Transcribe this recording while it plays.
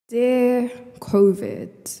Dear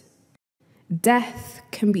COVID, death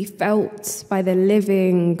can be felt by the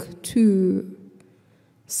living too.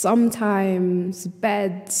 Sometimes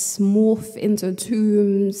beds morph into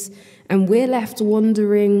tombs and we're left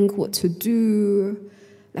wondering what to do,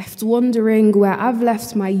 left wondering where I've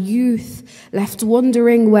left my youth, left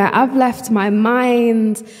wondering where I've left my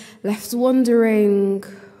mind, left wondering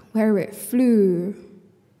where it flew.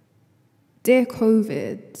 Dear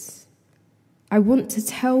COVID, I want to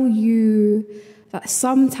tell you that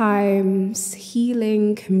sometimes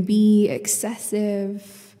healing can be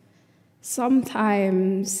excessive.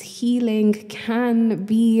 Sometimes healing can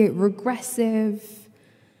be regressive.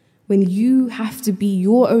 When you have to be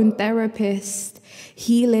your own therapist,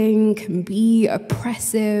 healing can be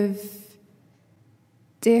oppressive.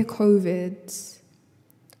 Dear COVID,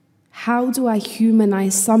 how do I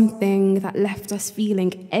humanize something that left us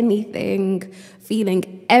feeling anything,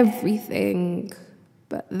 feeling everything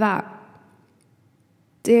but that?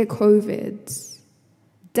 Dear COVID,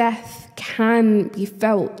 death can be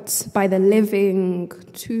felt by the living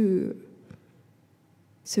too.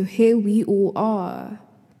 So here we all are,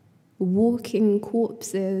 walking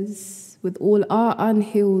corpses with all our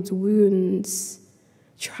unhealed wounds,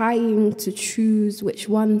 trying to choose which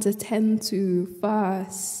one to tend to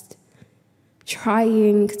first,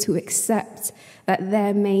 trying to accept that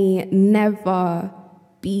there may never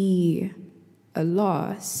be a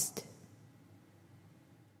last.